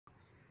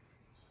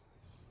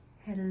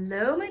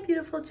Hello my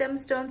beautiful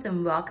gemstones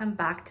and welcome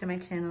back to my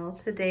channel.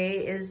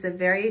 Today is the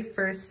very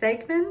first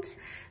segment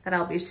that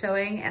I'll be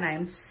showing and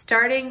I'm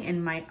starting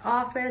in my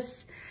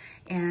office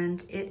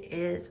and it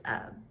is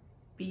a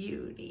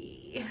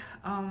beauty.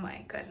 Oh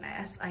my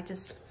goodness, I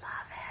just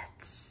love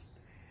it.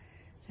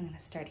 So I'm gonna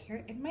start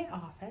here in my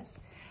office.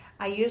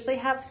 I usually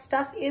have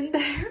stuff in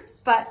there,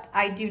 but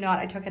I do not.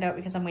 I took it out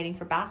because I'm waiting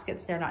for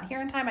baskets. They're not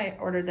here in time. I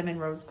ordered them in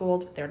rose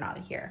gold. They're not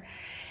here.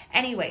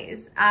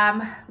 Anyways,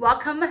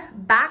 welcome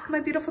back, my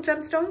beautiful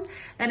gemstones.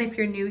 And if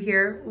you're new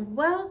here,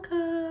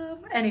 welcome.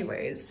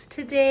 Anyways,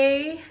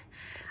 today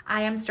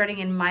I am starting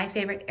in my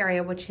favorite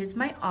area, which is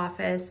my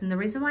office. And the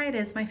reason why it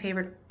is my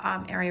favorite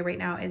area right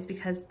now is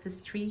because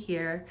this tree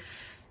here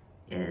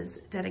is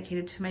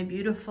dedicated to my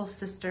beautiful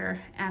sister,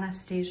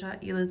 Anastasia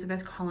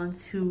Elizabeth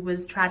Collins, who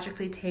was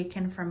tragically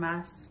taken from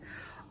us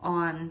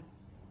on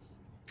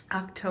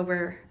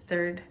October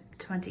 3rd,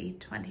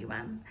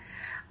 2021.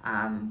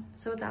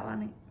 So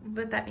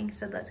with that being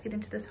said, let's get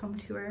into this home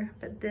tour.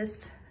 But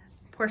this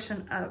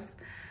portion of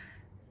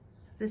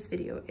this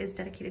video is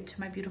dedicated to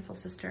my beautiful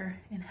sister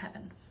in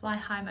heaven. Fly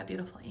high, my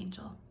beautiful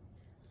angel.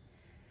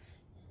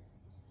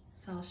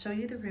 So I'll show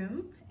you the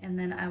room and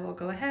then I will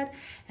go ahead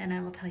and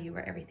I will tell you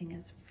where everything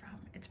is from.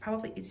 It's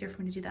probably easier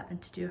for me to do that than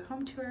to do a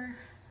home tour.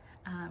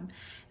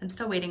 I'm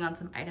still waiting on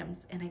some items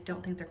and I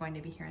don't think they're going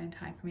to be here in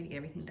time for me to get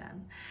everything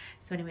done.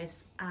 So anyways,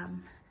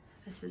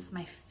 this is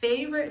my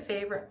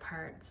favorite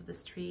part. So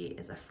this tree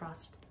is a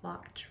frost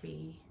block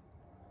tree.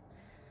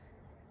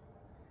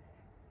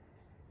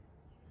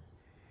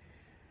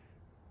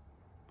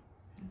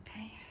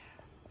 Okay.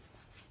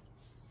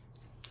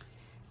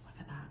 Look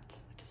at that.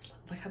 Just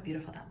look how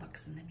beautiful that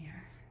looks in the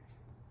mirror.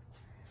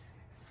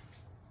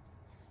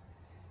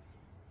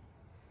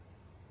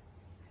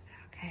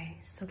 Okay,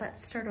 so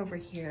let's start over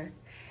here.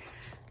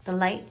 The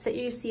lights that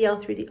you see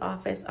all through the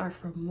office are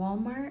from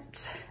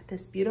Walmart.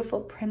 This beautiful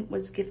print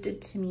was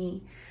gifted to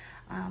me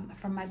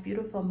from my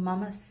beautiful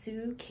Mama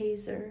Sue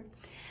Kaiser.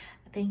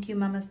 Thank you,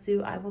 Mama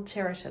Sue. I will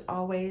cherish it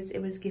always. It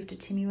was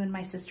gifted to me when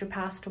my sister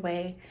passed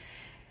away.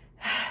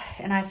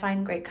 And I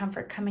find great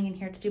comfort coming in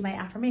here to do my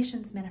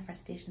affirmations,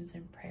 manifestations,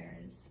 and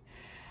prayers.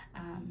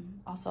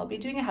 Also, I'll be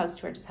doing a house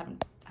tour.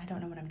 I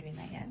don't know when I'm doing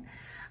that yet.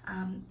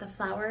 The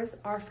flowers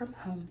are from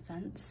Home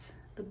Sense.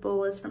 The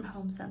bowl is from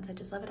Home Sense. I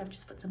just love it. I've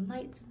just put some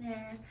lights in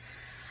there.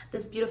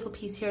 This beautiful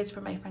piece here is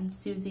from my friend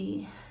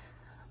Susie,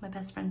 my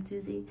best friend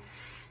Susie.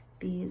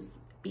 These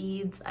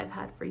beads I've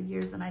had for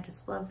years and I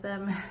just love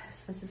them.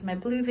 So this is my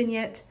blue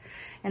vignette.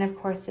 And of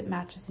course it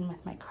matches in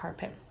with my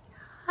carpet.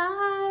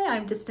 Hi,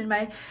 I'm just in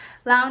my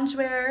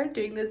loungewear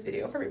doing this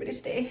video for everybody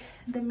today.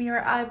 The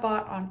mirror I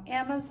bought on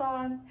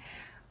Amazon.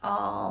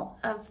 All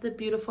of the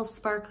beautiful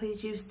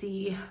sparklies you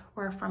see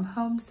were from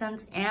Home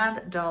Sense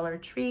and Dollar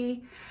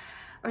Tree.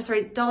 Or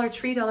sorry, Dollar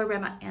Tree,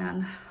 Dollarama,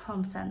 and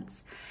Home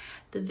Sense.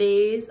 The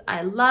vase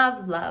I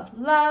love,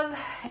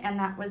 and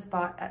that was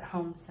bought at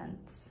Home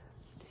Sense.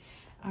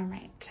 All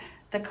right,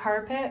 the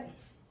carpet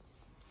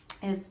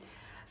is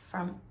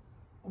from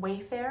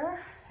Wayfair,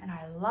 and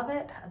I love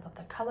it. I love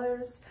the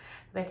colors.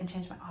 The way I can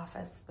change my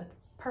office with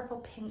purple,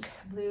 pink,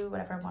 blue,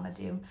 whatever I want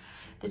to do.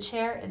 The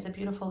chair is a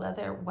beautiful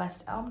leather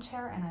West Elm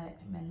chair, and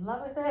I'm in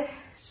love with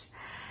it.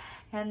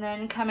 And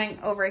then coming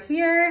over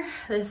here,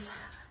 this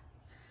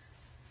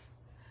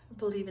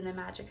believe in the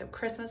magic of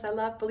Christmas. I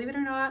love, believe it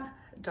or not,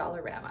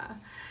 Dollarama.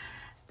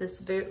 This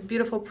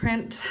beautiful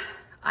print,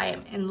 I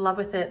am in love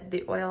with it.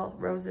 The oil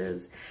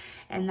roses,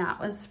 and that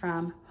was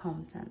from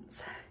Home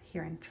Sense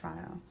here in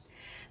Toronto.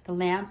 The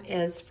lamp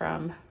is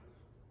from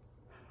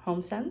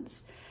Home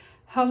Sense.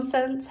 Home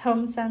Sense,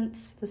 Home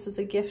Sense. This was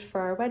a gift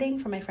for our wedding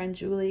from my friend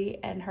Julie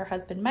and her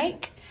husband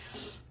Mike.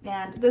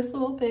 And this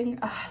little thing,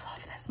 oh, I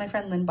love this. My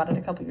friend Lynn bought it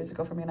a couple years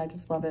ago for me and I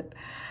just love it.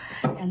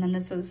 And then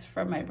this was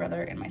from my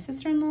brother and my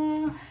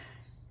sister-in-law.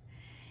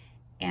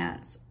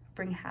 And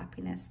bring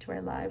happiness to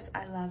our lives.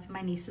 I love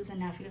my nieces and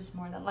nephews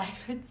more than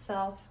life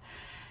itself.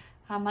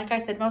 Like I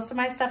said, most of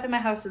my stuff in my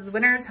house is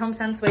Winners, Home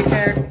Sense,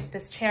 Wayfair.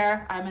 This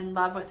chair, I'm in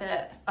love with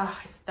it. Oh,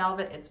 it's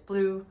velvet, it's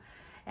blue,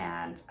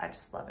 and I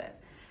just love it.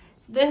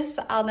 This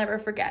I'll never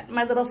forget.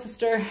 My little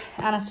sister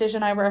Anastasia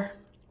and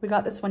we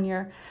got this one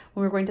year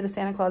when we were going to the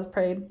Santa Claus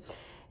parade.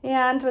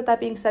 And with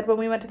that being said, when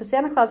we went to the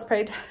Santa Claus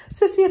parade,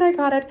 Sissy and I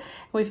got it. And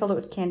we filled it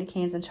with candy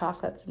canes and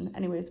chocolates. And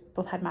anyways,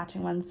 both had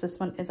matching ones. This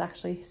one is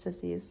actually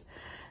Sissy's.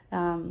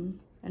 And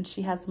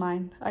she has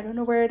mine. I don't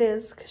know where it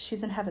is because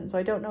she's in heaven, so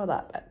I don't know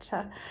that. But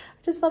I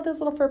just love this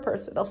little fur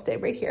purse. It'll stay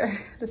right here.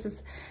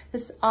 This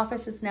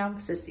office is now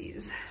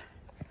Sissy's.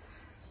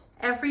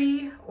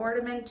 Every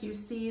ornament you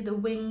see, the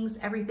wings,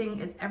 everything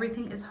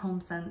is Home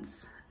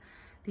Sense.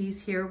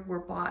 These here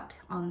were bought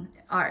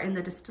are in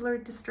the Distillery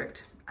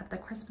District at the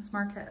Christmas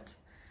market.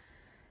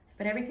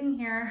 But everything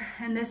here,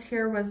 and this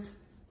here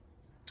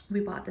we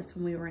bought this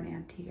when we were in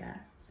Antigua.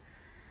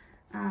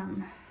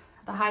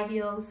 The high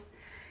heels,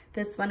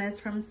 this one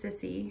is from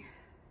Sissy.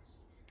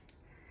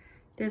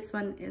 This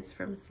one is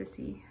from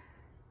Sissy.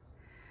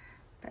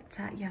 But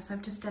yeah, so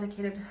I've just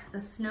dedicated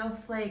the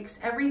snowflakes.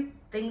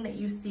 Everything that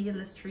you see in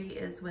this tree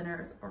is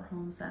Winners or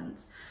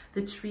HomeSense.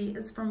 The tree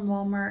is from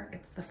Walmart.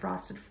 It's the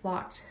frosted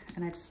flocked,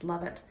 and I just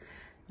love it.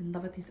 I'm in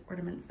love with these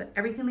ornaments, but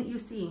everything that you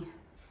see,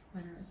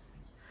 Winners,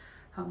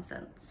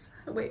 HomeSense,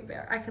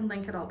 Wayfair. I can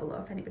link it all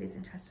below if anybody's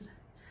interested.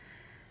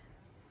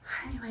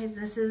 Anyways,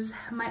 this is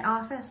my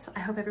office. I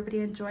hope everybody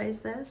enjoys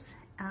this.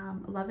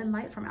 Love and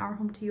light from our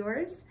home to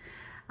yours.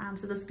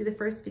 So this will be the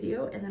first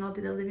video, and then I'll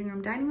do the living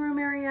room, dining room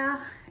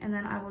area, and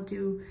then I will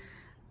do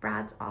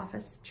Brad's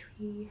office,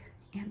 tree,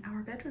 and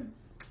our bedroom.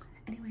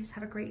 Anyways,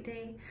 have a great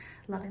day.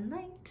 Love and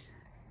light.